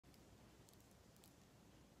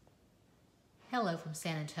Hello from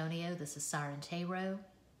San Antonio, this is Siren Tarot.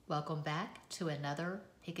 Welcome back to another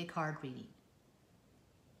Pick a Card reading.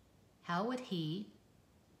 How would he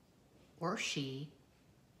or she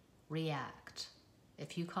react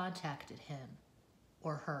if you contacted him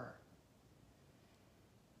or her?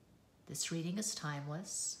 This reading is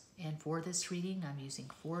timeless, and for this reading I'm using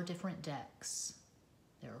 4 different decks.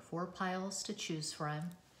 There are 4 piles to choose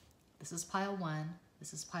from. This is pile 1,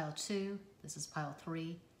 this is pile 2, this is pile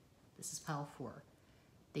 3, this is pile 4.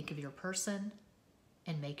 Think of your person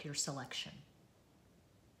and make your selection.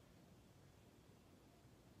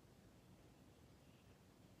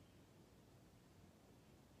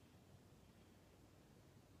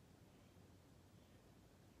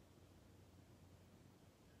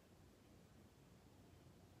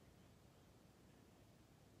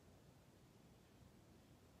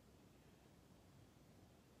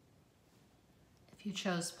 If you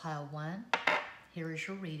chose pile 1, here is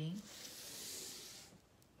your reading.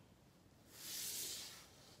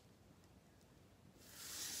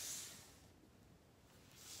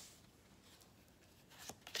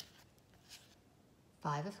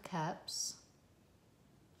 Five of Cups,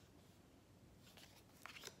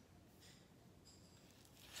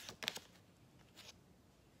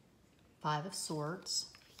 Five of Swords,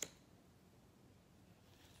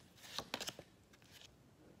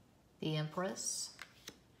 the Empress,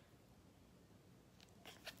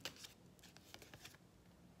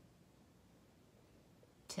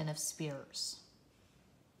 Ten of Spears.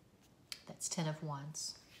 That's 10 of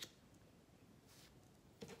Wands.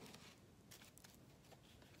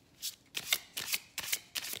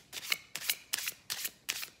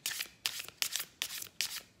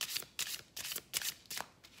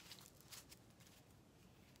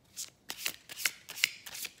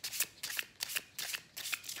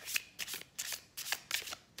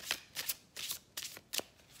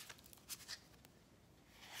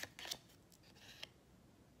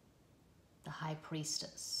 High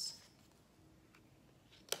Priestess.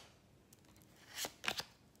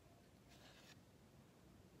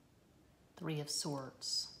 Three of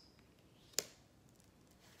Swords.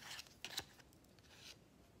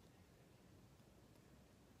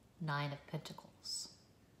 Nine of Pentacles.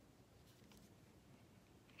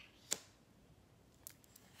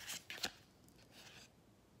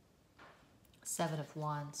 Seven of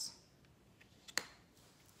Wands.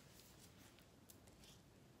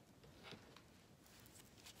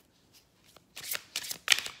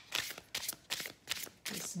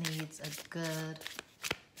 This needs a good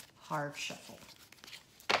hard shuffle.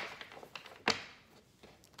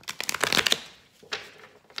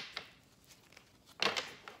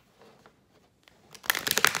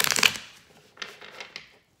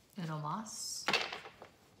 Uno más.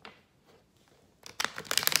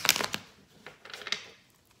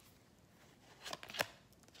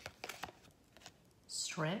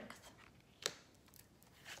 Strength.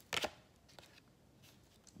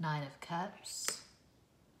 Nine of Cups.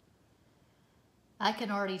 I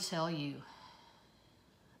can already tell you,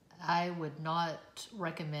 I would not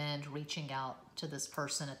recommend reaching out to this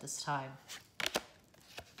person at this time.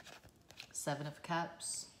 Seven of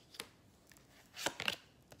Cups.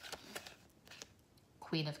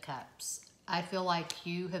 Queen of Cups. I feel like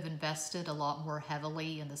you have invested a lot more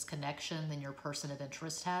heavily in this connection than your person of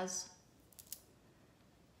interest has.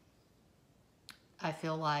 I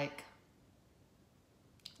feel like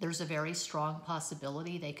there's a very strong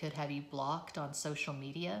possibility they could have you blocked on social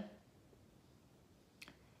media.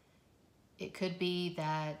 It could be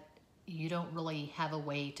that you don't really have a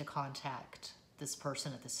way to contact this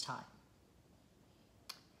person at this time.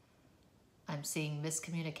 I'm seeing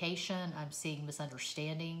miscommunication, I'm seeing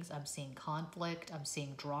misunderstandings, I'm seeing conflict, I'm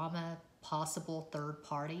seeing drama, possible third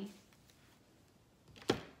party.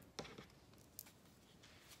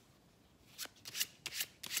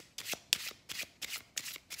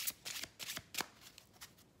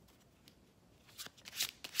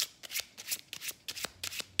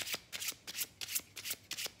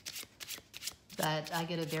 But I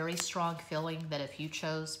get a very strong feeling that if you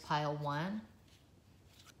chose pile 1,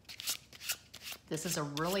 this is a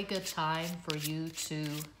really good time for you to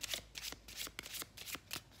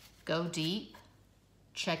go deep,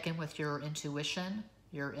 check in with your intuition,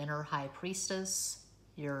 your inner high priestess,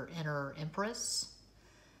 your inner empress,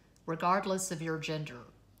 regardless of your gender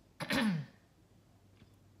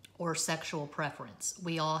or sexual preference.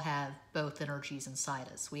 We all have both energies inside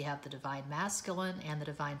us. We have the divine masculine and the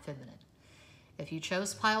divine feminine. If you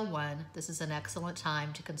chose pile 1, this is an excellent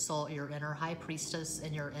time to consult your inner high priestess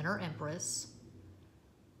and your inner empress.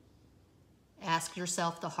 Ask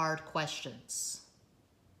yourself the hard questions.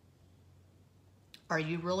 Are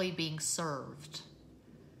you really being served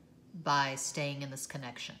by staying in this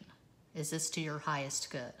connection? Is this to your highest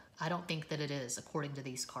good? I don't think that it is, according to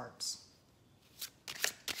these cards.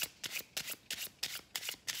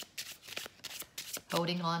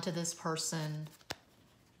 Holding on to this person,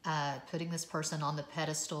 putting this person on the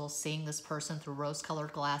pedestal, seeing this person through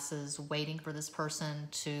rose-colored glasses, waiting for this person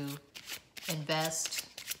to invest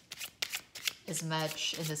as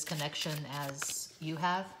much in this connection as you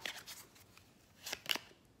have.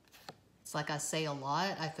 It's like I say a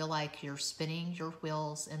lot, I feel like you're spinning your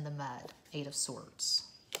wheels in the mud. 8 of Swords.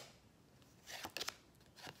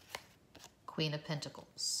 Queen of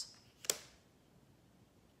Pentacles.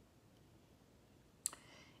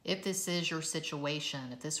 If this is your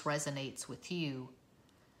situation, if this resonates with you,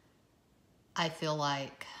 I feel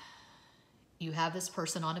like you have this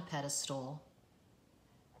person on a pedestal.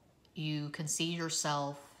 You can see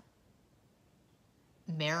yourself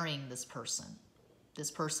marrying this person. This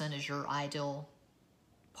person is your ideal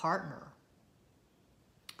partner.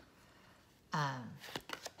 9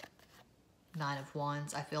 of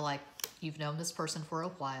Wands. I feel like you've known this person for a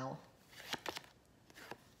while.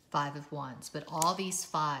 5 of Wands. But all these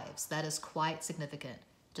fives, that is quite significant.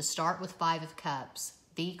 To start with 5 of Cups,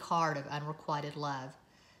 the card of unrequited love.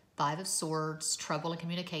 5 of Swords, trouble in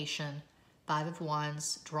communication. 5 of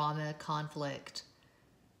Wands, drama, conflict.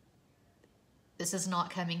 This is not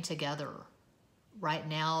coming together. Right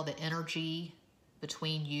now, the energy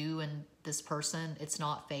between you and this person, it's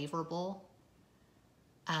not favorable.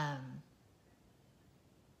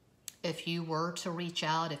 If you were to reach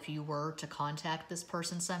out, if you were to contact this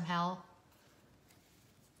person somehow,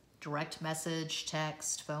 direct message,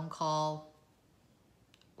 text, phone call,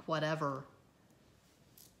 whatever,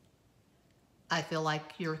 I feel like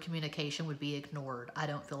your communication would be ignored. I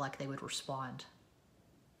don't feel like they would respond.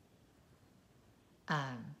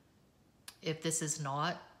 If this is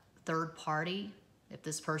not third party, if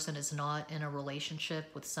this person is not in a relationship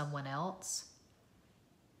with someone else,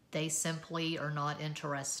 they simply are not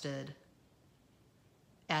interested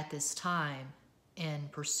at this time in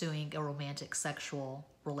pursuing a romantic sexual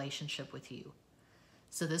relationship with you.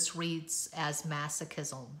 So this reads as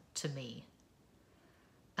masochism to me.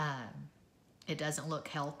 It doesn't look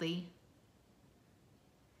healthy.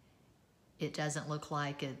 It doesn't look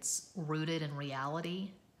like it's rooted in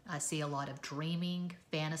reality. I see a lot of dreaming,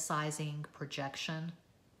 fantasizing, projection.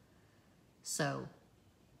 So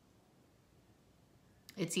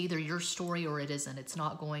it's either your story or it isn't. It's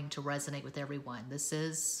not going to resonate with everyone. This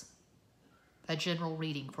is a general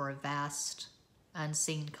reading for a vast,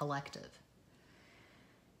 unseen collective.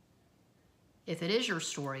 If it is your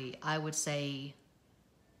story, I would say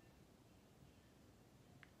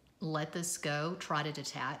let this go. Try to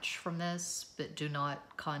detach from this, but do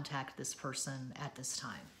not contact this person at this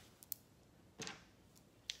time.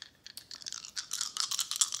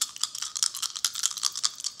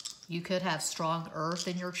 You could have strong earth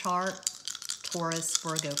in your chart. Taurus,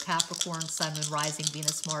 Virgo, Capricorn, Sun, Moon, Rising,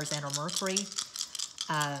 Venus, Mars, and or Mercury.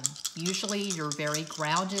 Usually you're very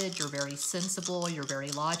grounded, you're very sensible, you're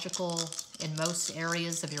very logical. In most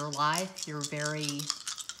areas of your life, you're very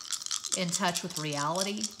in touch with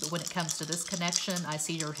reality. But when it comes to this connection, I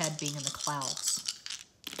see your head being in the clouds.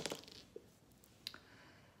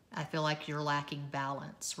 I feel like you're lacking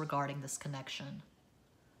balance regarding this connection.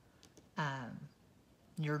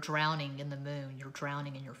 You're drowning in the moon. You're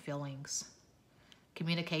drowning in your feelings.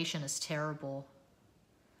 Communication is terrible.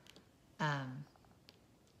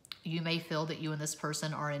 You may feel that you and this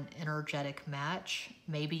person are an energetic match.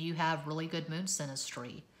 Maybe you have really good moon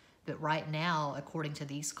synastry. But right now, according to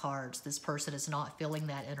these cards, this person is not feeling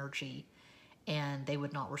that energy, and they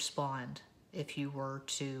would not respond if you were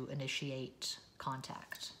to initiate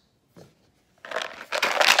contact.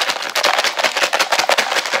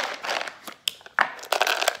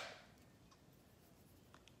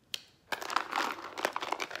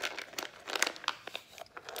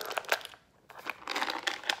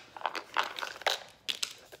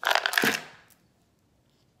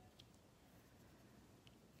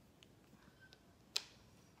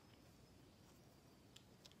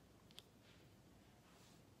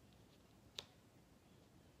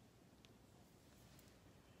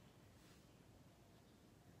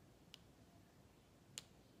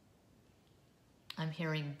 I'm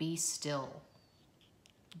hearing be still.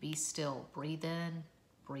 Be still. Breathe in,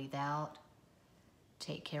 breathe out.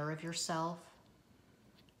 Take care of yourself.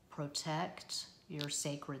 Protect your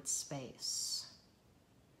sacred space.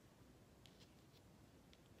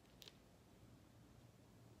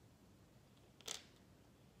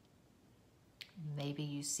 Maybe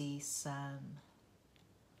you see some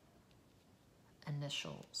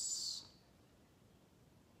initials.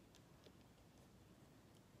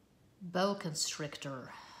 Boa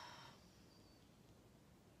constrictor.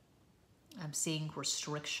 I'm seeing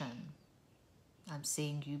restriction. I'm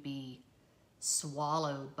seeing you be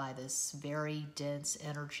swallowed by this very dense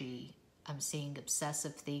energy. I'm seeing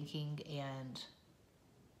obsessive thinking and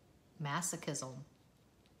masochism.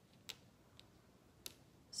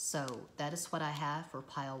 So that is what I have for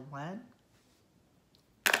pile 1.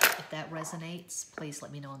 If that resonates, please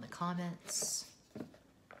let me know in the comments.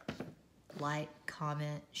 Like,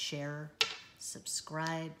 comment, share,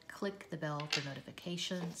 subscribe, click the bell for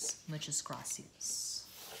notifications. Muchas gracias.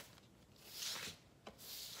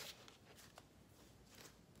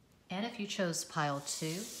 And if you chose pile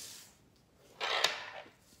 2,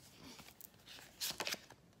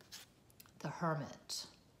 the Hermit.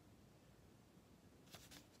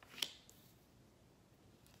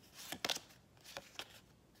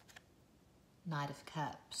 Knight of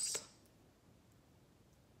Cups.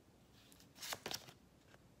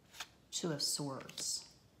 2 of Swords.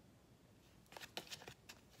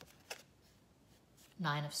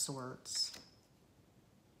 9 of Swords.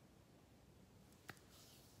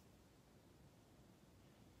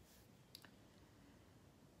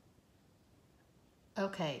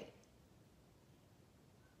 Okay.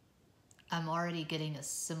 I'm already getting a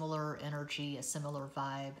similar energy, a similar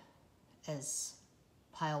vibe as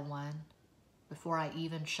pile 1. Before I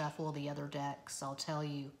even shuffle the other decks, I'll tell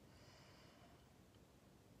you,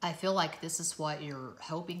 I feel like this is what you're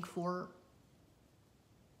hoping for.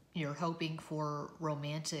 You're hoping for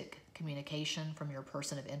romantic communication from your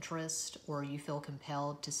person of interest, or you feel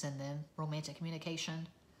compelled to send them romantic communication.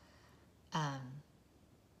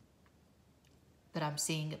 But I'm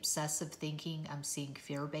seeing obsessive thinking. I'm seeing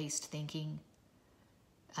fear-based thinking.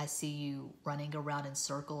 I see you running around in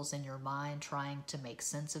circles in your mind, trying to make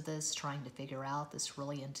sense of this, trying to figure out this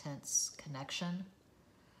really intense connection.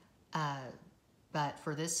 But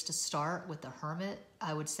for this to start with the Hermit,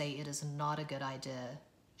 I would say it is not a good idea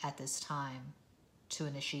at this time to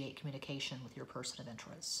initiate communication with your person of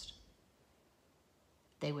interest.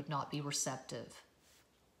 They would not be receptive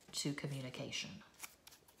to communication.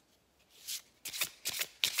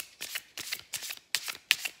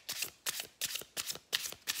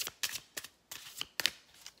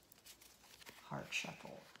 Heart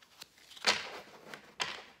shuffle.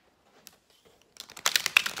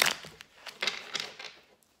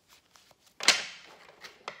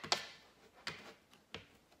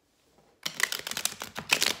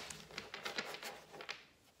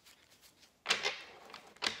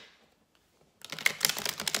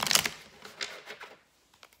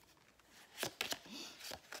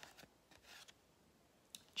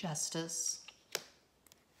 Justice.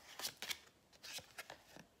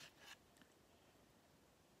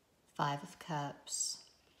 Five of Cups.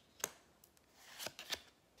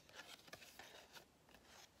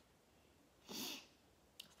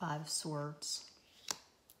 Five of Swords.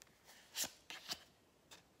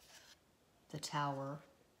 The Tower.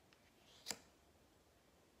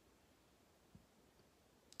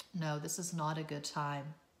 No, this is not a good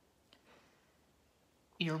time.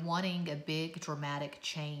 You're wanting a big dramatic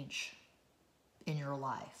change in your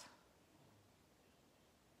life.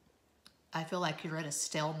 I feel like you're at a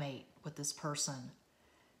stalemate with this person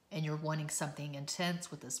and you're wanting something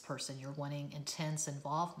intense with this person. You're wanting intense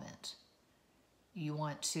involvement. You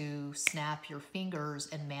want to snap your fingers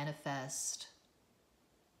and manifest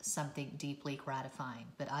something deeply gratifying,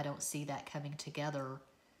 but I don't see that coming together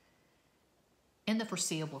in the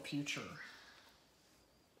foreseeable future.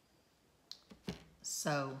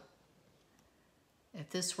 So if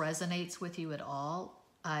this resonates with you at all,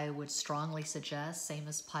 I would strongly suggest, same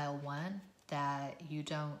as pile 1, that you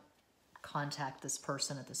don't contact this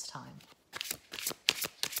person at this time.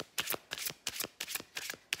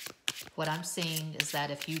 What I'm seeing is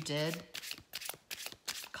that if you did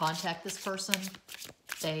contact this person,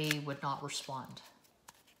 they would not respond.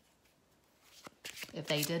 If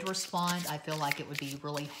they did respond, I feel like it would be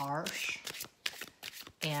really harsh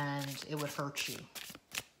and it would hurt you.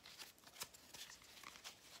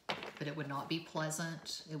 But it would not be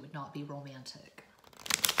pleasant. It would not be romantic.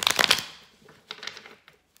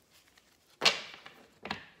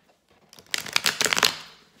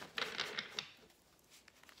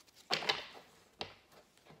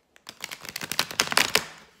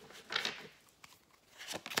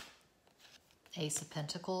 Ace of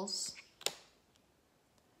Pentacles.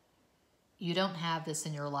 You don't have this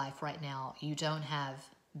in your life right now. You don't have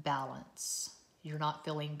balance. You're not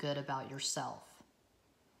feeling good about yourself.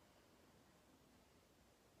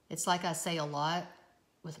 It's like I say a lot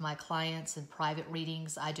with my clients in private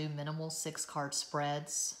readings. I do minimal 6-card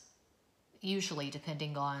spreads, usually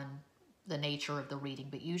depending on the nature of the reading,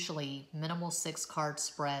 but usually minimal 6-card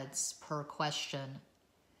spreads per question.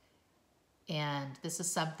 And this is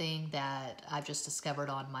something that I've just discovered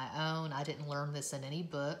on my own. I didn't learn this in any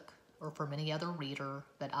book or from any other reader,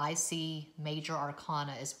 but I see major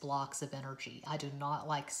arcana as blocks of energy. I do not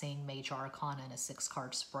like seeing major arcana in a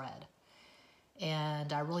 6-card spread.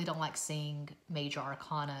 And I really don't like seeing major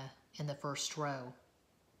arcana in the first row,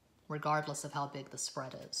 regardless of how big the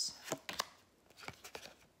spread is.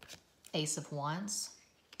 Ace of Wands.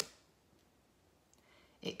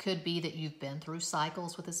 It could be that you've been through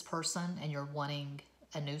cycles with this person and you're wanting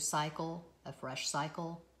a new cycle, a fresh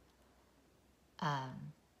cycle.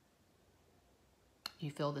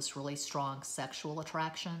 You feel this really strong sexual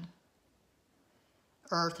attraction.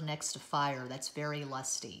 Earth next to fire, that's very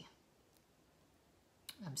lusty.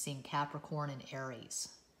 I'm seeing Capricorn and Aries,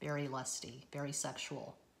 very lusty, very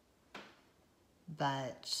sexual.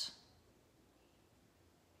 But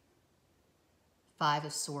 5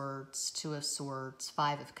 of Swords, 2 of Swords,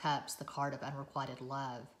 5 of Cups, the card of unrequited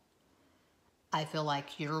love. I feel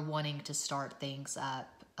like you're wanting to start things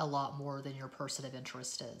up a lot more than your person of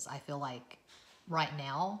interest is. I feel like right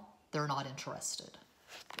now they're not interested.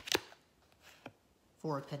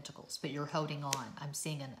 4 of Pentacles, but you're holding on. I'm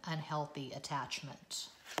seeing an unhealthy attachment.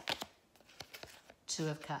 2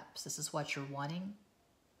 of Cups, this is what you're wanting.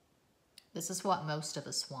 This is what most of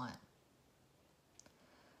us want.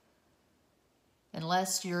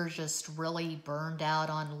 Unless you're just really burned out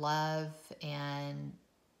on love and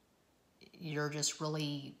you're just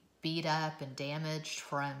really beat up and damaged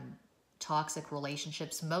from toxic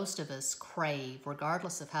relationships, most of us crave,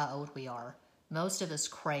 regardless of how old we are, most of us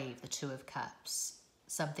crave the 2 of Cups.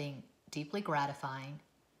 Something deeply gratifying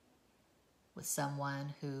with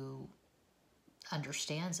someone who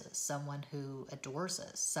understands us, someone who adores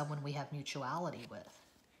us, someone we have mutuality with.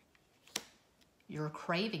 You're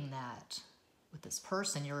craving that with this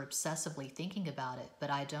person. You're obsessively thinking about it, but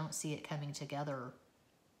I don't see it coming together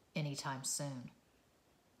anytime soon.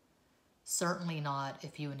 Certainly not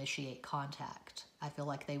if you initiate contact. I feel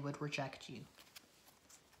like they would reject you.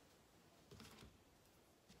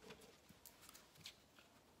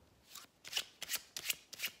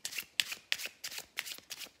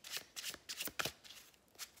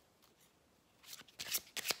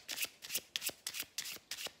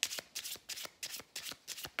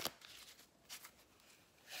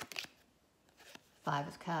 Five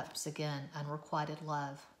of Cups, again, unrequited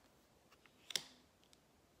love.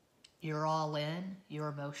 You're all in, you're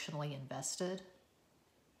emotionally invested,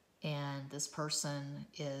 and this person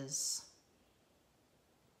is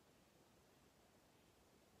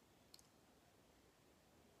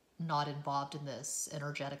not involved in this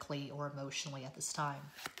energetically or emotionally at this time.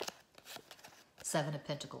 7 of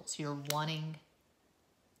Pentacles, you're wanting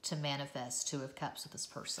to manifest 2 of Cups with this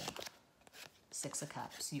person. 6 of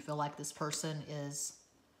Cups, you feel like this person is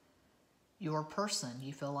your person.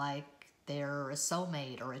 You feel like they're a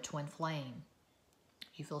soulmate or a twin flame.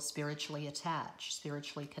 You feel spiritually attached,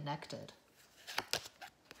 spiritually connected.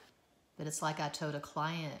 But it's like I told a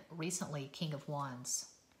client recently, King of Wands.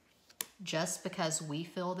 Just because we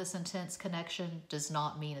feel this intense connection does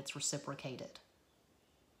not mean it's reciprocated.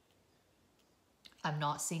 I'm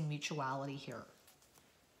not seeing mutuality here.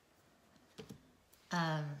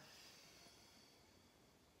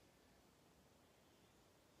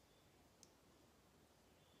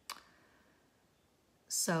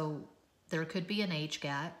 So there could be an age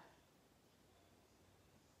gap.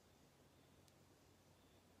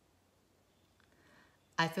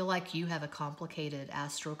 I feel like you have a complicated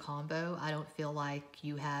astro combo. I don't feel like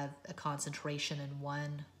you have a concentration in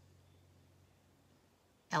one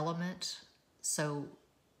element. So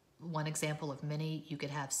one example of many, you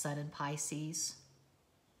could have Sun in Pisces,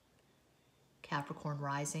 Capricorn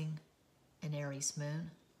rising, and Aries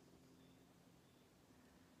moon.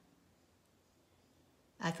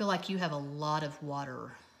 I feel like you have a lot of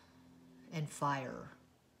water and fire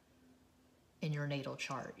in your natal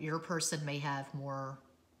chart. Your person may have more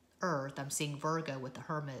earth. I'm seeing Virgo with the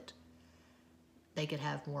Hermit. They could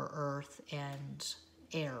have more earth and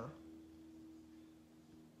air.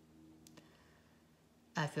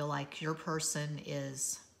 I feel like your person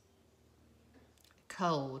is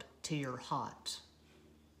cold to your hot.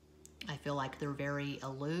 I feel like they're very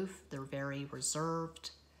aloof. They're very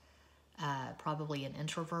reserved. Probably an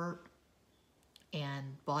introvert.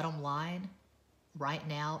 And bottom line, right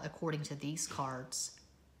now, according to these cards,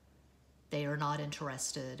 they are not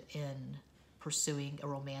interested in pursuing a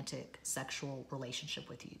romantic sexual relationship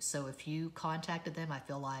with you. So if you contacted them, I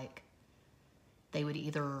feel like they would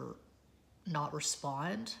either not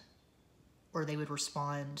respond or they would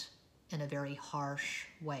respond in a very harsh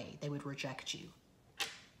way. They would reject you.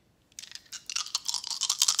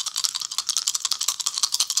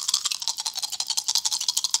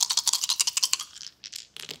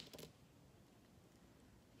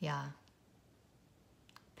 Yeah.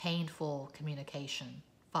 Painful communication.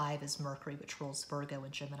 5 is Mercury, which rules Virgo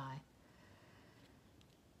and Gemini.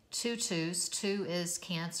 2 twos. 2 is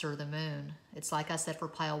Cancer, the moon. It's like I said for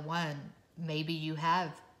pile 1, maybe you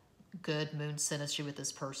have good moon synastry with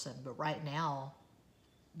this person, but right now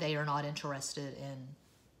they are not interested in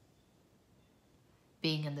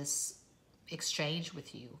being in this exchange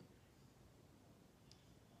with you.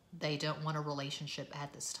 They don't want a relationship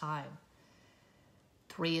at this time.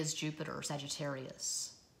 3 is Jupiter,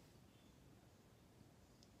 Sagittarius.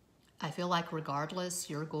 I feel like regardless,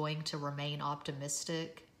 you're going to remain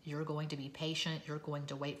optimistic. You're going to be patient. You're going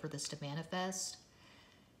to wait for this to manifest.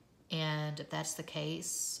 And if that's the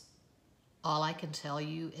case, all I can tell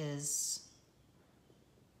you is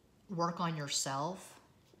work on yourself.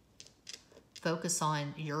 Focus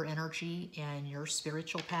on your energy and your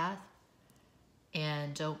spiritual path.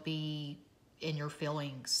 And don't be in your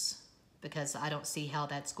feelings, because I don't see how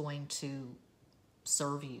that's going to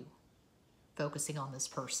serve you, focusing on this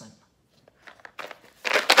person.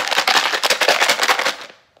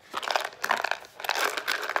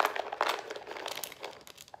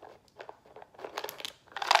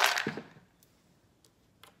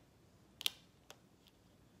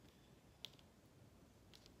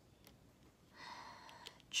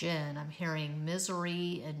 Jen, I'm hearing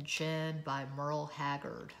Misery and Jen by Merle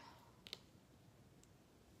Haggard.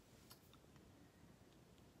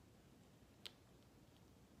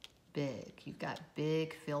 Big. You've got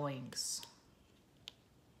big feelings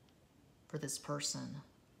for this person.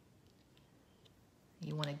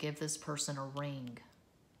 You want to give this person a ring.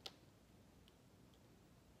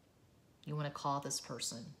 You want to call this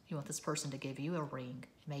person. You want this person to give you a ring,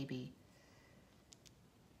 maybe.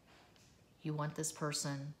 You want this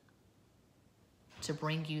person to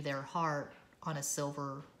bring you their heart on a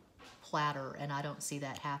silver platter, and I don't see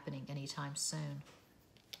that happening anytime soon.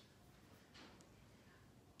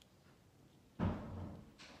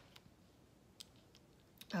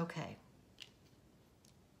 Okay.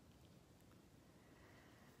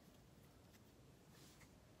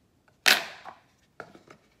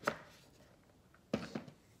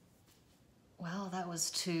 Well, that was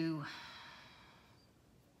 2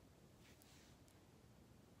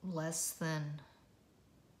 less than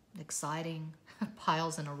exciting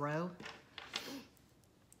piles in a row.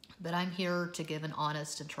 But I'm here to give an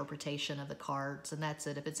honest interpretation of the cards, and that's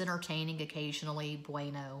it. If it's entertaining occasionally,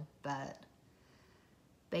 bueno, but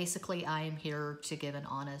basically I am here to give an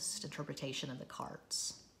honest interpretation of the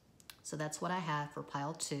cards. So that's what I have for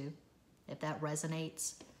pile 2. If that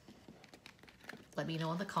resonates, let me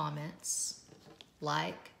know in the comments.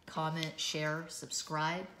 Like, comment, share,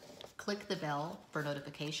 subscribe. Click the bell for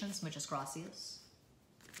notifications. Muchas gracias.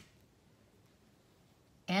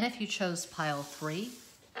 And if you chose pile 3,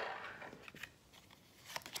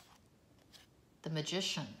 the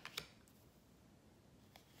Magician,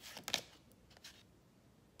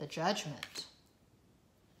 the Judgment,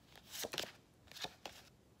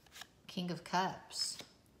 King of Cups,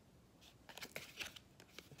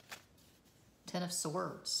 10 of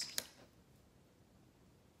Swords,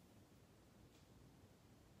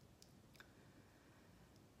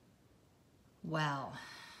 wow.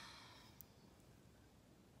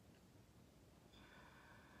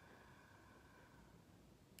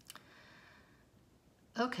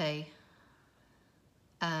 Okay.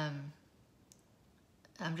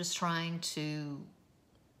 I'm just trying to,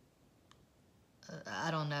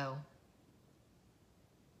 I don't know.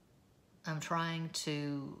 I'm trying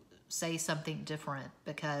to say something different,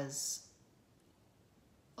 because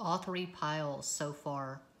all 3 piles so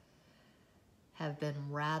far have been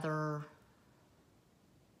rather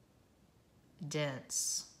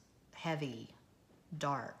dense, heavy,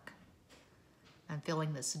 dark. I'm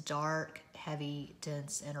feeling this dark, heavy,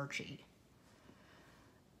 dense energy.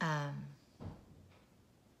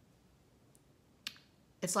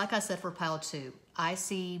 It's like I said for pile 2. I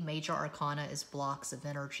see major arcana as blocks of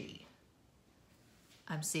energy.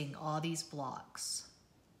 I'm seeing all these blocks.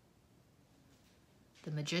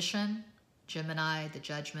 The Magician, Gemini, the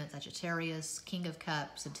Judgment, Sagittarius, King of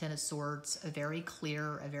Cups, and 10 of Swords. A very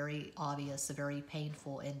clear, a very obvious, a very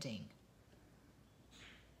painful ending.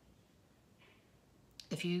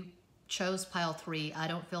 If you chose pile 3, I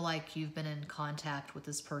don't feel like you've been in contact with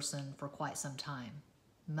this person for quite some time.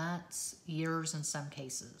 Months, years in some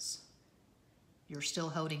cases. You're still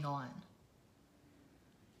holding on.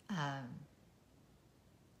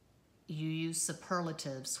 You use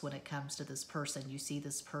superlatives when it comes to this person. You see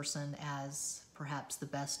this person as perhaps the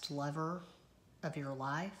best lover of your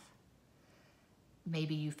life.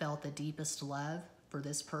 Maybe you felt the deepest love for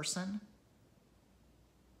this person.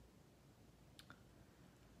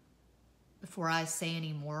 Before I say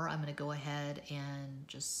any more, I'm going to go ahead and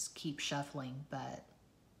just keep shuffling, but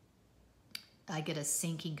I get a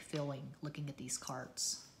sinking feeling looking at these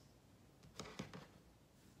cards.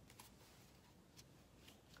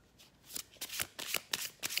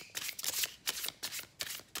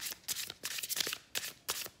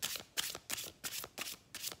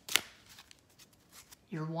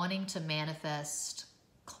 You're wanting to manifest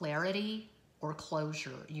clarity or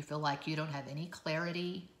closure. You feel like you don't have any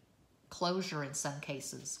clarity, closure in some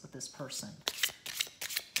cases with this person.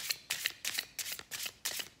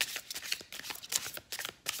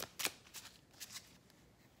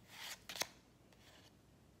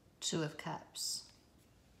 Two of Cups.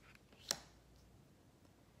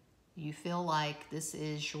 You feel like this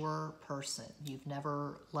is your person. You've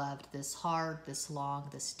never loved this hard, this long,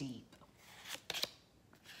 this deep.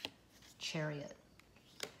 Chariot.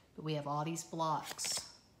 But we have all these blocks.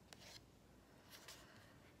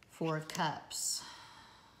 Four of Cups.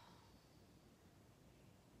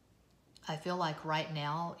 I feel like right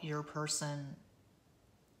now your person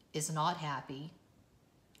is not happy.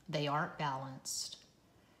 They aren't balanced.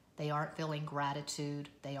 They aren't feeling gratitude.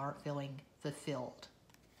 They aren't feeling fulfilled.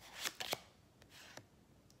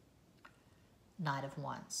 Knight of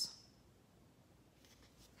Wands.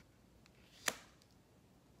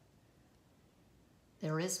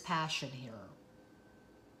 There is passion here.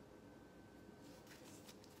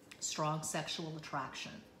 Strong sexual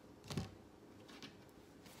attraction.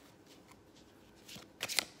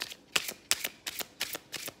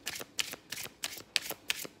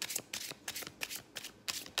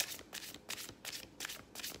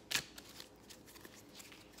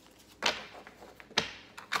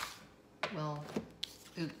 Well,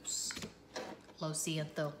 oops. Lo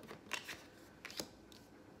siento.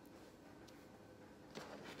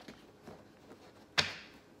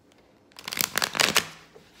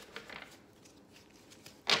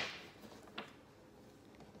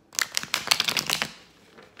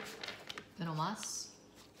 Uno más.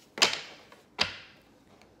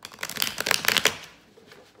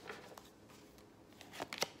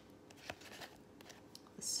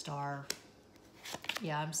 The Star.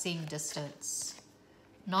 Yeah, I'm seeing distance.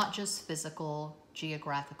 Not just physical,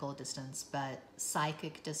 geographical distance, but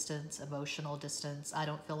psychic distance, emotional distance. I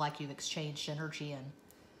don't feel like you've exchanged energy in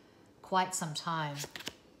quite some time.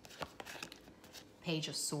 Page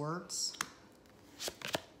of Swords.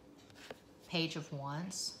 Page of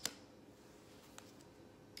Wands.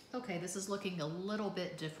 Okay, this is looking a little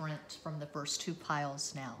bit different from the first two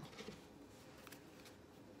piles now.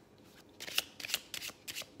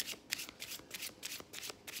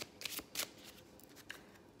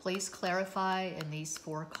 Please clarify in these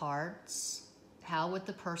four cards, how would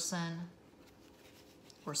the person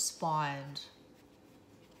respond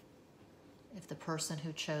if the person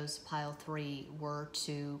who chose pile 3 were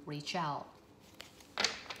to reach out?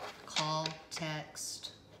 Call,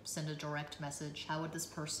 text, send a direct message. How would this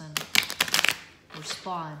person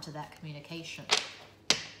respond to that communication?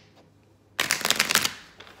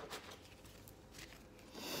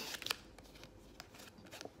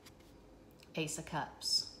 Ace of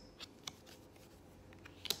Cups.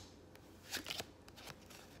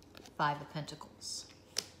 Five of Pentacles.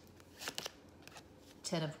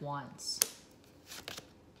 Ten of Wands.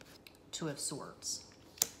 Two of Swords.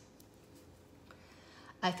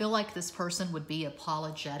 I feel like this person would be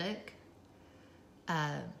apologetic.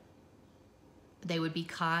 They would be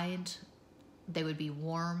kind. They would be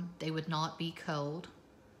warm. They would not be cold.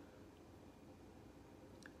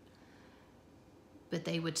 But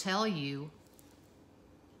they would tell you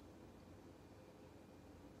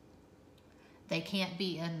they can't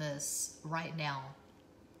be in this right now.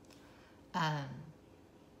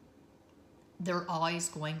 They're always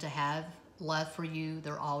going to have love for you.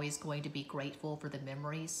 They're always going to be grateful for the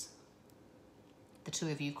memories the two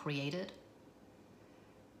of you created.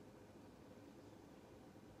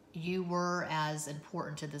 You were as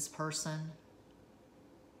important to this person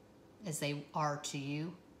as they are to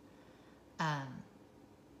you.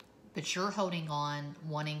 But you're holding on,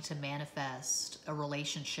 wanting to manifest a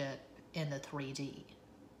relationship in the 3D.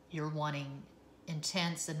 You're wanting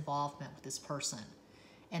intense involvement with this person,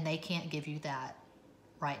 and they can't give you that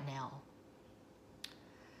right now.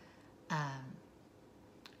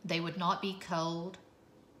 They would not be cold.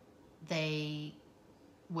 They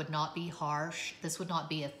would not be harsh. This would not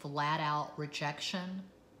be a flat-out rejection.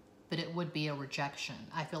 but it would be a rejection.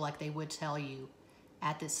 I feel like they would tell you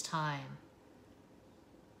at this time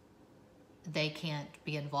they can't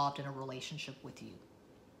be involved in a relationship with you.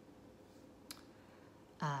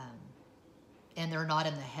 And they're not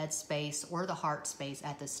in the head space or the heart space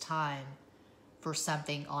at this time for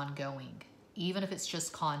something ongoing. Even if it's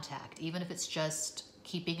just contact, even if it's just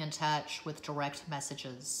keeping in touch with direct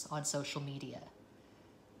messages on social media,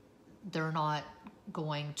 they're not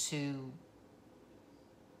going to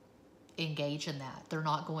engage in that. They're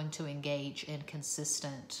not going to engage in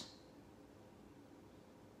consistent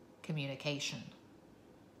communication.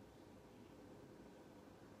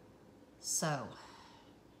 So,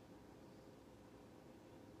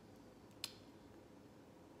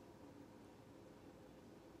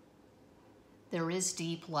 there is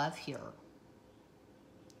deep love here,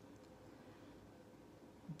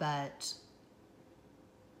 but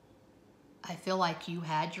I feel like you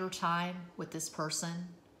had your time with this person.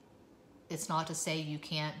 It's not to say you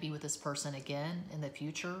can't be with this person again in the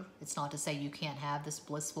future. It's not to say you can't have this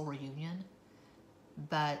blissful reunion.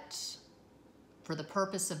 But for the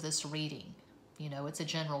purpose of this reading, you know, it's a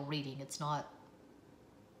general reading. It's not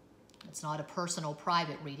a personal,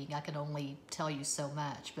 private reading. I can only tell you so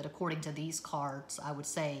much. But according to these cards, I would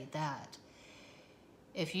say that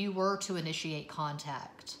if you were to initiate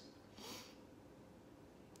contact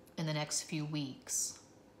in the next few weeks,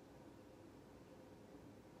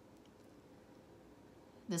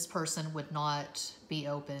 this person would not be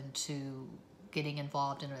open to getting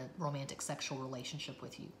involved in a romantic sexual relationship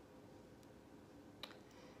with you.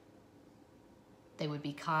 They would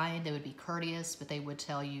be kind, they would be courteous, but they would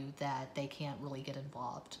tell you that they can't really get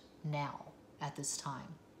involved now, at this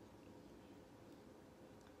time.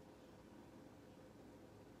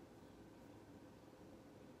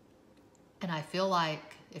 And I feel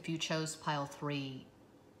like if you chose pile 3,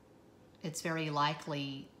 it's very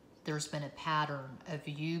likely there's been a pattern of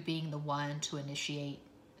you being the one to initiate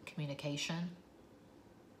communication.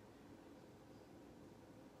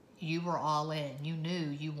 You were all in. You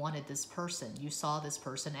knew you wanted this person. You saw this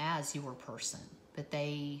person as your person, but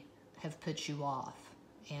they have put you off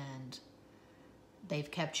and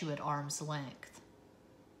they've kept you at arm's length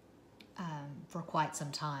for quite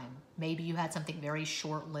some time. Maybe you had something very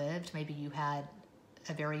short-lived. Maybe you had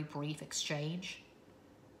a very brief exchange.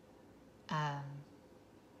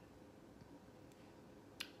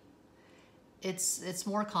 It's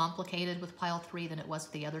more complicated with pile 3 than it was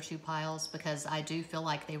with the other 2 piles, because I do feel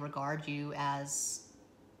like they regard you as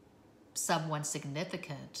someone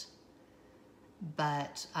significant,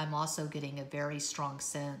 but I'm also getting a very strong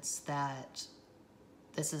sense that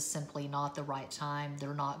this is simply not the right time.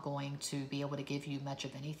 They're not going to be able to give you much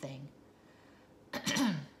of anything.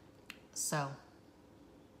 So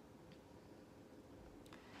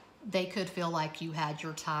they could feel like you had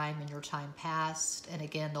your time and your time passed. And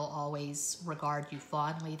again, they'll always regard you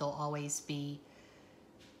fondly. They'll always be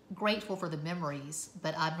grateful for the memories,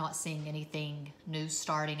 but I'm not seeing anything new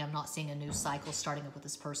starting. I'm not seeing a new cycle starting up with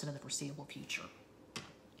this person in the foreseeable future.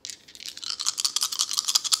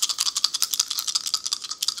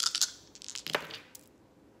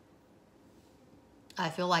 I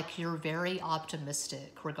feel like you're very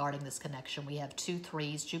optimistic regarding this connection. We have 2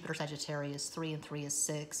 3s, Jupiter, Sagittarius, 3 and 3 is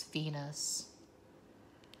 6, Venus.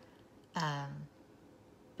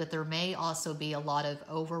 But there may also be a lot of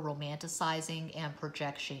over-romanticizing and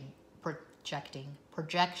projection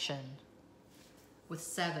with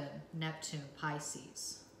 7, Neptune,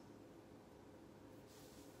 Pisces.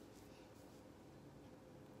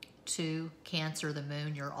 2, Cancer, the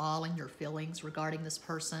moon. You're all in your feelings regarding this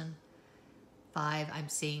person. 5, I'm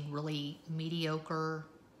seeing really mediocre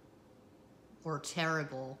or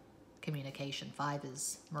terrible communication. 5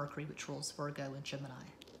 is Mercury, which rules Virgo and Gemini.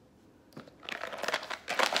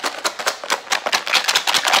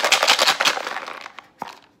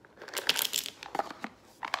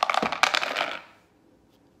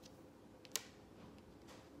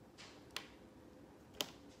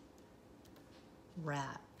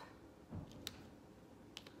 Wrap.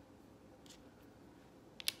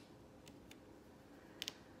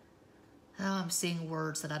 Oh, I'm seeing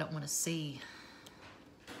words that I don't want to see.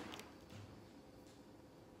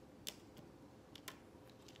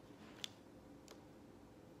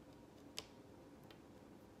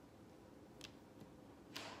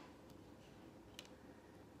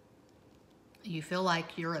 You feel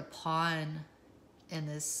like you're a pawn in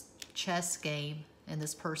this chess game, and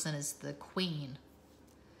this person is the queen.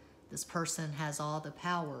 This person has all the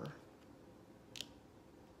power.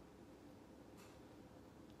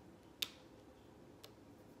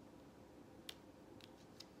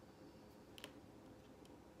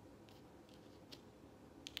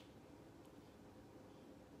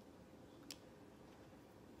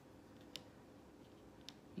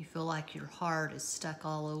 You feel like your heart is stuck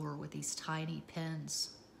all over with these tiny pins.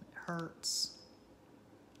 It hurts.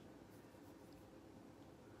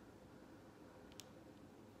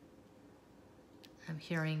 I'm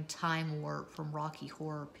hearing Time Warp from Rocky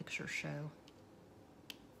Horror Picture Show.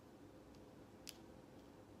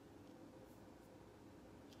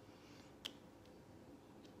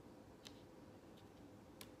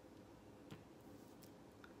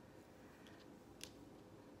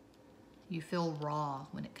 You feel raw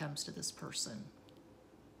when it comes to this person.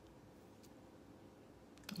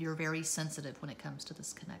 You're very sensitive when it comes to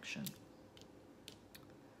this connection.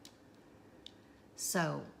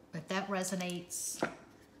 So, if that resonates,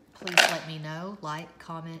 please let me know. Like,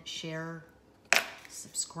 comment, share,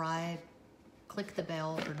 subscribe, click the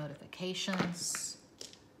bell for notifications.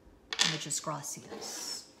 Muchas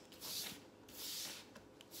gracias.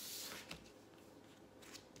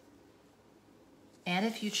 And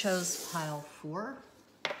if you chose pile 4,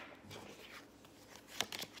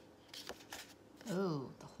 oh,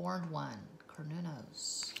 the horned one,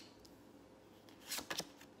 Cornunos.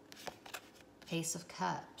 Ace of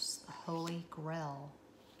Cups, the Holy Grail.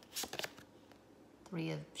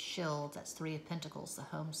 3 of Shields, that's 3 of Pentacles, the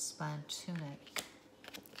homespun tunic.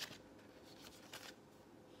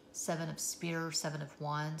 7 of Spears, 7 of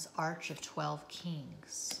Wands, Arch of 12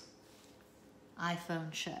 Kings.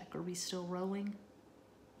 iPhone check, are we still rolling?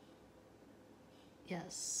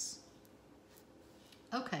 Yes.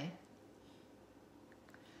 Okay.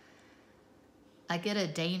 I get a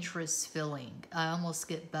dangerous feeling. I almost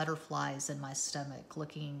get butterflies in my stomach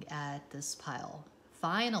looking at this pile.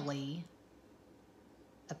 Finally,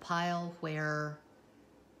 a pile where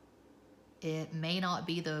it may not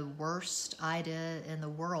be the worst idea in the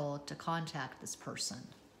world to contact this person.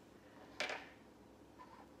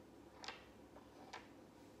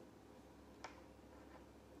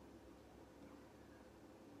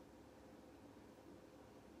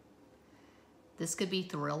 This could be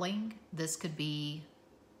thrilling. This could be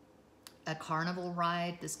a carnival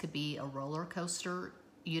ride. This could be a roller coaster.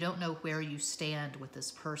 You don't know where you stand with this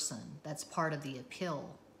person. That's part of the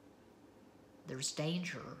appeal. There's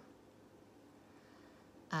danger.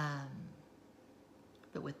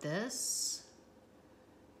 But with this,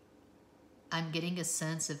 I'm getting a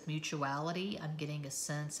sense of mutuality. I'm getting a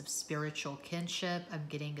sense of spiritual kinship. I'm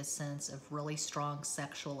getting a sense of really strong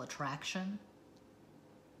sexual attraction.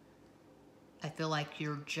 I feel like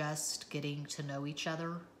you're just getting to know each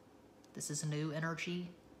other. This is new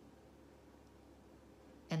energy.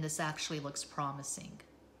 And this actually looks promising.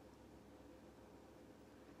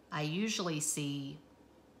 I usually see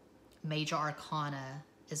major arcana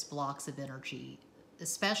as blocks of energy,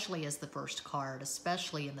 especially as the first card,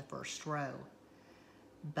 especially in the first row.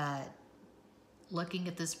 But looking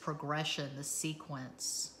at this progression, this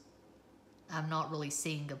sequence, I'm not really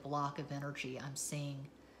seeing a block of energy. I'm seeing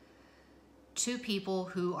 2 people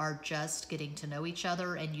who are just getting to know each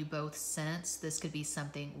other, and you both sense this could be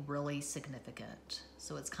something really significant.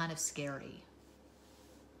 So it's kind of scary.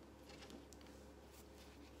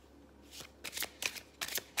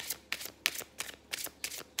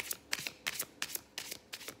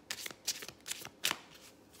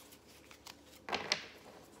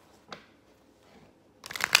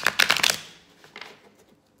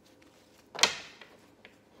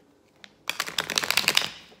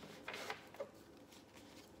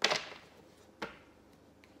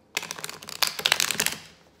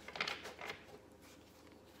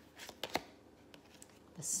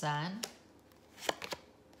 The Sun,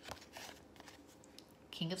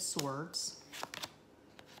 King of Swords,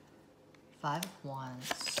 5 of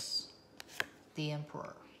Wands, the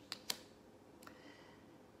Emperor.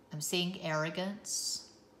 I'm seeing arrogance.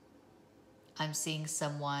 I'm seeing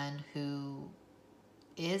someone who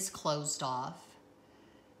is closed off.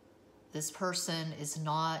 This person is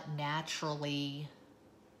not naturally,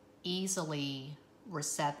 easily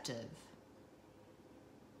receptive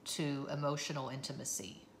to emotional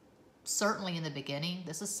intimacy. Certainly in the beginning,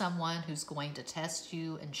 this is someone who's going to test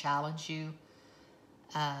you and challenge you.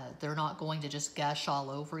 They're not going to just gush all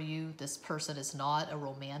over you. This person is not a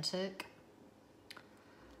romantic.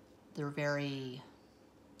 They're very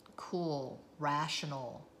cool,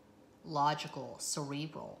 rational, logical,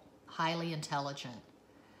 cerebral, highly intelligent.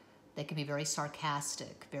 They can be very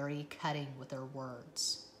sarcastic, very cutting with their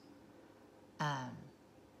words.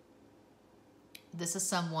 This is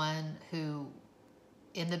someone who,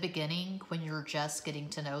 in the beginning, when you're just getting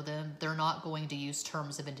to know them, they're not going to use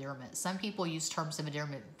terms of endearment. Some people use terms of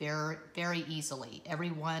endearment very, very easily.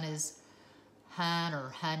 Everyone is hun or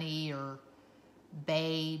honey or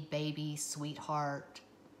babe, baby, sweetheart.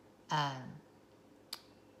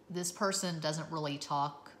 This person doesn't really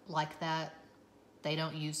talk like that. They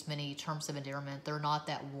don't use many terms of endearment. They're not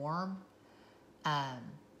that warm.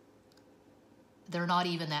 They're not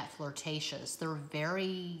even that flirtatious. They're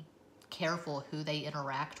very careful who they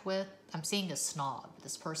interact with. I'm seeing a snob.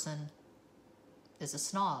 This person is a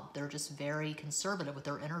snob. They're just very conservative with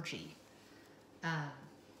their energy.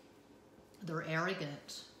 They're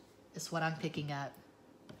arrogant is what I'm picking up.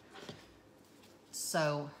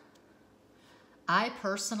 So I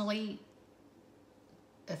personally,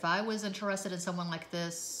 if I was interested in someone like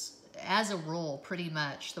this, as a rule, pretty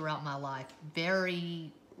much throughout my life,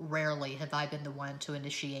 very rarely have I been the one to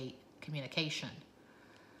initiate communication.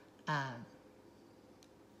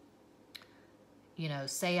 You know,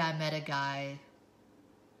 say I met a guy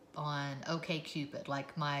on OkCupid,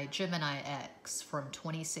 like my Gemini ex from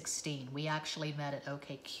 2016. We actually met at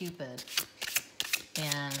OkCupid,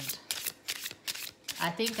 and I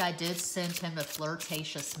think I did send him a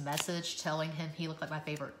flirtatious message telling him he looked like my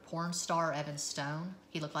favorite porn star, Evan Stone.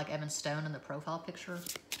 He looked like Evan Stone in the profile picture.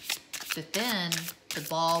 But then the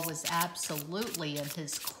ball was absolutely in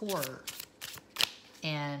his court,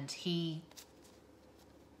 and he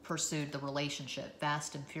pursued the relationship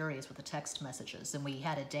fast and furious with the text messages, and we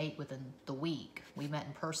had a date within the week. We met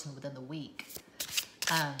in person within the week.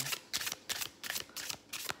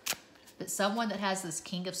 But someone that has this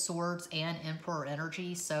King of Swords and Emperor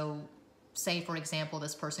energy, so say, for example,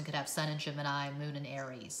 this person could have Sun in Gemini, Moon in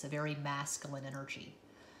Aries, a very masculine energy.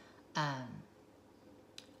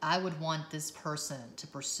 I would want this person to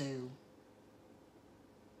pursue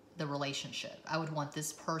the relationship. I would want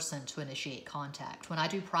this person to initiate contact. When I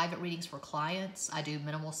do private readings for clients, I do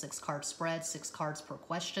minimal 6-card spreads, 6 cards per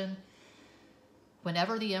question.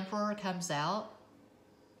 Whenever the Emperor comes out,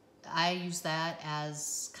 I use that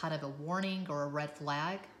as kind of a warning or a red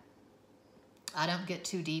flag. I don't get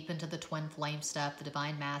too deep into the twin flame stuff, the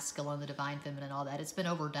divine masculine, the divine feminine, all that. It's been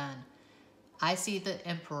overdone. I see the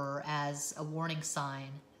Emperor as a warning sign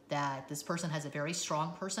that this person has a very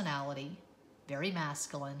strong personality, very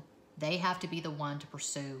masculine. They have to be the one to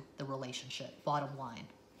pursue the relationship, bottom line.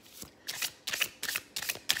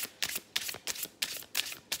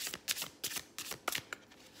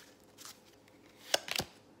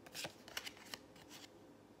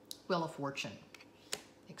 Wheel of Fortune,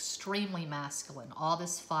 extremely masculine, all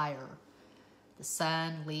this fire. The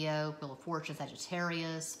Sun, Leo, Wheel of Fortune,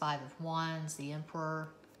 Sagittarius, 5 of Wands, the Emperor,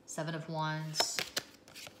 7 of Wands,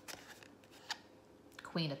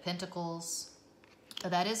 Queen of Pentacles.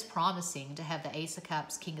 That is promising to have the Ace of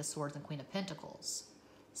Cups, King of Swords, and Queen of Pentacles.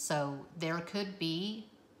 So there could be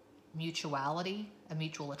mutuality, a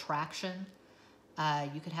mutual attraction.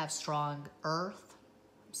 You could have strong Earth.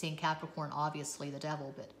 I'm seeing Capricorn, obviously the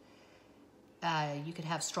devil, but you could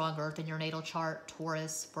have strong Earth in your natal chart,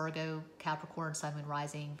 Taurus, Virgo, Capricorn, Sun, Moon,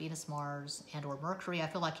 Rising, Venus, Mars, and or Mercury. I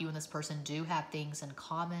feel like you and this person do have things in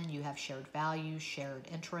common. You have shared values, shared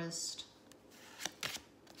interest.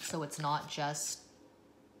 So it's not just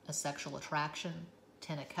a sexual attraction.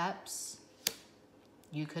 10 of Cups.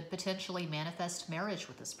 You could potentially manifest marriage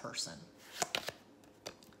with this person.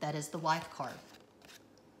 That is the wife card.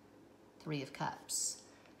 3 of Cups.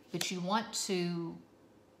 But you want to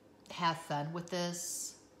have fun with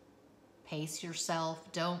this. Pace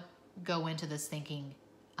yourself. Don't go into this thinking,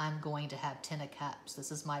 I'm going to have 10 of Cups.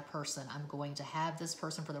 This is my person. I'm going to have this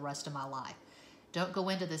person for the rest of my life. Don't go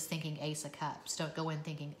into this thinking Ace of Cups. Don't go in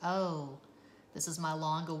thinking, oh, this is my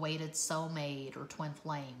long-awaited soulmate or twin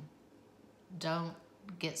flame. Don't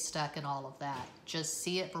get stuck in all of that. Just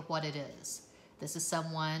see it for what it is. This is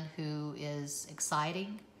someone who is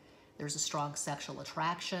exciting. There's a strong sexual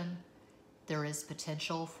attraction. There is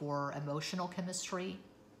potential for emotional chemistry,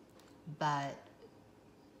 but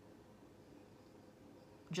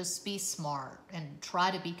just be smart and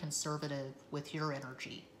try to be conservative with your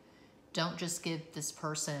energy. Don't just give this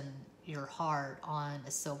person your heart on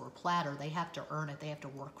a silver platter. They have to earn it. They have to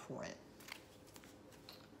work for it.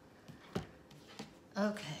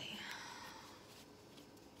 Okay.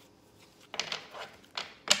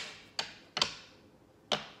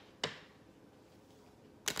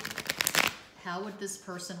 How would this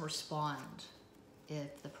person respond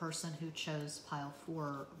if the person who chose pile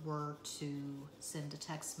 4 were to send a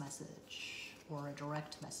text message or a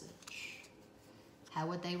direct message? How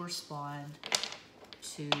would they respond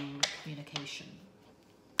to communication?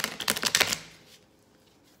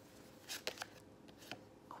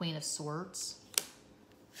 Queen of Swords,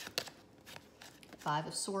 5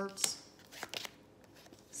 of Swords,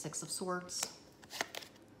 6 of Swords,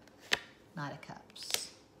 Knight of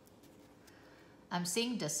Cups. I'm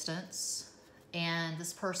seeing distance, and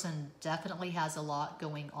this person definitely has a lot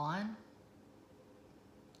going on.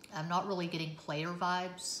 I'm not really getting player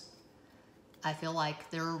vibes. I feel like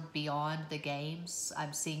they're beyond the games.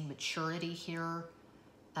 I'm seeing maturity here.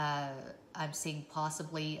 I'm seeing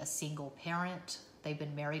possibly a single parent. They've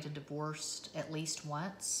been married and divorced at least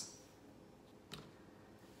once.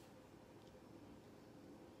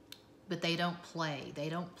 But they don't play. They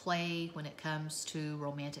don't play when it comes to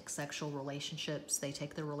romantic sexual relationships. They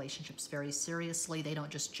take their relationships very seriously. They don't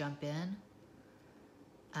just jump in.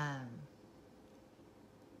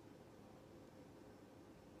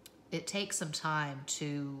 It takes some time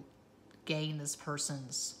to gain this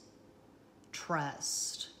person's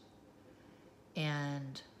trust.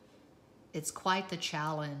 And it's quite the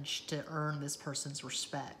challenge to earn this person's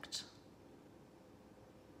respect.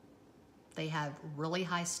 They have really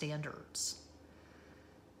high standards.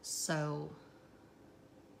 So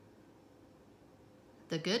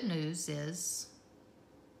the good news is,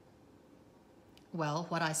 well,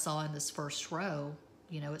 what I saw in this first row,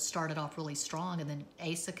 you know, it started off really strong, and then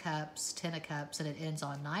Ace of Cups, Ten of Cups, and it ends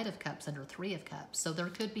on Knight of Cups under Three of Cups. So there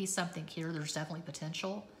could be something here. There's definitely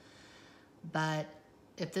potential. But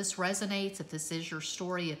if this resonates, if this is your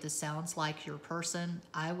story, if this sounds like your person,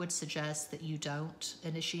 I would suggest that you don't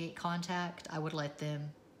initiate contact. I would let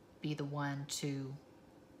them be the one to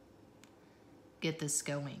get this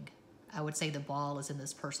going. I would say the ball is in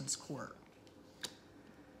this person's court.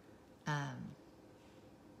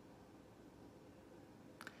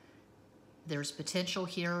 There's potential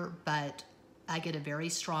here, but I get a very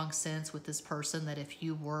strong sense with this person that if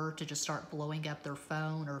you were to just start blowing up their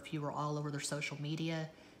phone, or if you were all over their social media,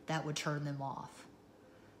 that would turn them off.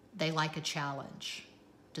 They like a challenge,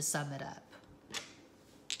 to sum it up.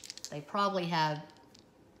 They probably have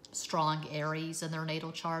strong Aries in their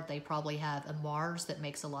natal chart. They probably have a Mars that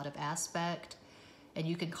makes a lot of aspect, and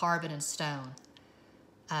you can carve it in stone.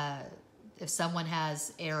 If someone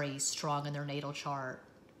has Aries strong in their natal chart,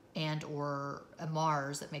 and or a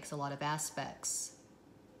Mars that makes a lot of aspects,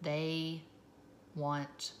 they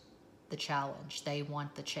want the challenge. They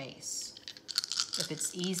want the chase. If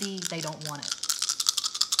it's easy, they don't want it.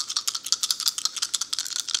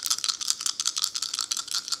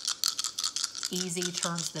 Easy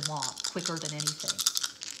turns them off quicker than anything.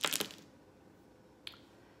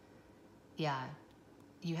 Yeah,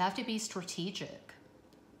 you have to be strategic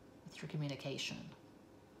with your communication.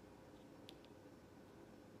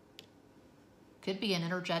 Could be an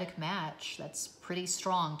energetic match that's pretty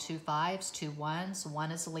strong. 2 5s, 2 1s.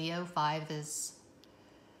 1 is Leo, 5 is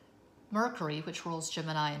Mercury, which rules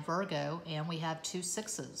Gemini and Virgo, and we have 2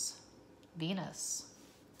 6s, Venus.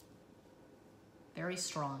 Very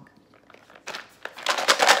strong.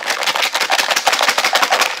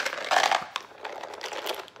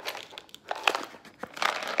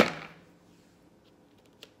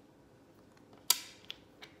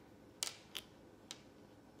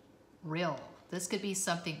 Real. This could be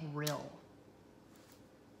something real.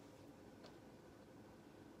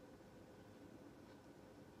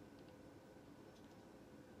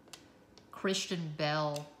 Christian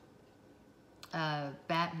Bale,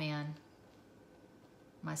 Batman.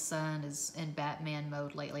 My son is in Batman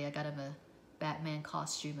mode lately. I got him a Batman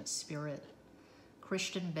costume at Spirit.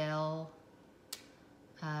 Christian Bale.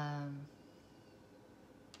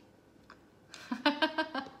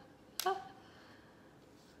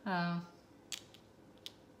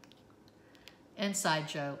 Inside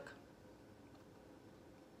joke.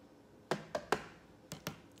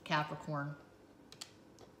 Capricorn.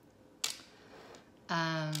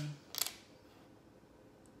 Let's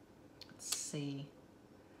see.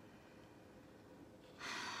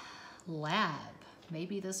 Lab.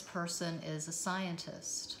 Maybe this person is a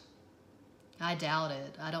scientist. I doubt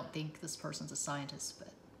it. I don't think this person's a scientist,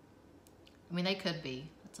 but I mean, they could be.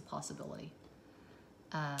 It's a possibility.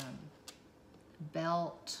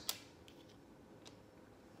 Belt.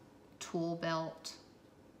 Tool belt.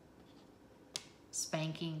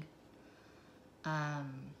 Spanking.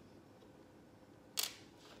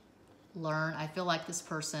 Learn. I feel like this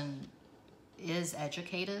person is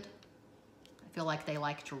educated. I feel like they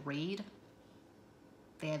like to read.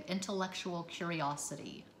 They have intellectual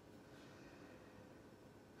curiosity.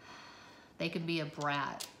 They can be a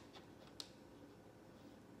brat.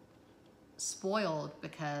 Spoiled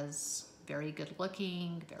because very good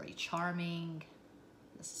looking, very charming.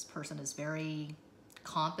 This person is very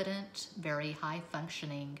competent, very high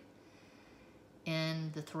functioning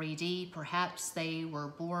in the 3D. Perhaps they were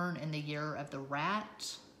born in the year of the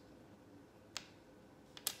rat.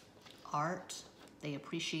 Art. They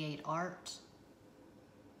appreciate art.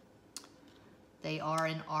 They are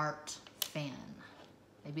an art fan.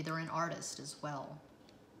 Maybe they're an artist as well.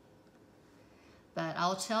 But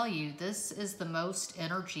I'll tell you, this is the most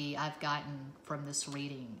energy I've gotten from this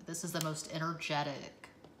reading. This is the most energetic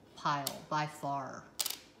pile by far.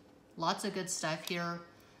 Lots of good stuff here,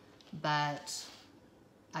 but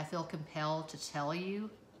I feel compelled to tell you,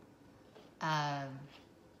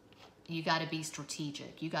 you got to be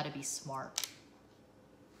strategic. You got to be smart.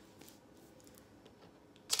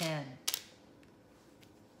 10.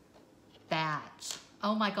 Bat.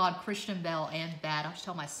 Oh my God, Christian Bell and bat. I have to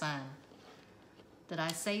tell my son. Did I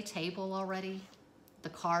say table already? The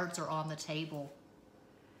cards are on the table.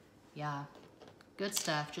 Yeah, good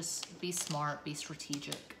stuff. Just be smart, be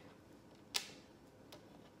strategic.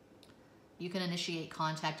 You can initiate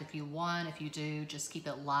contact if you want. If you do, just keep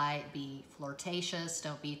it light. Be flirtatious.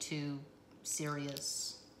 Don't be too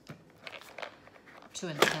serious, too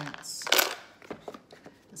intense.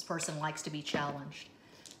 This person likes to be challenged.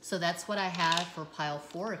 So that's what I have for pile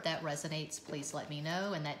 4. If that resonates, please let me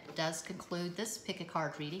know. And that does conclude this pick a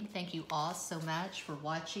card reading. Thank you all so much for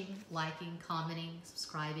watching, liking, commenting,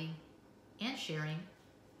 subscribing, and sharing.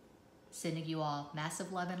 Sending you all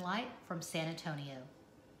massive love and light from San Antonio.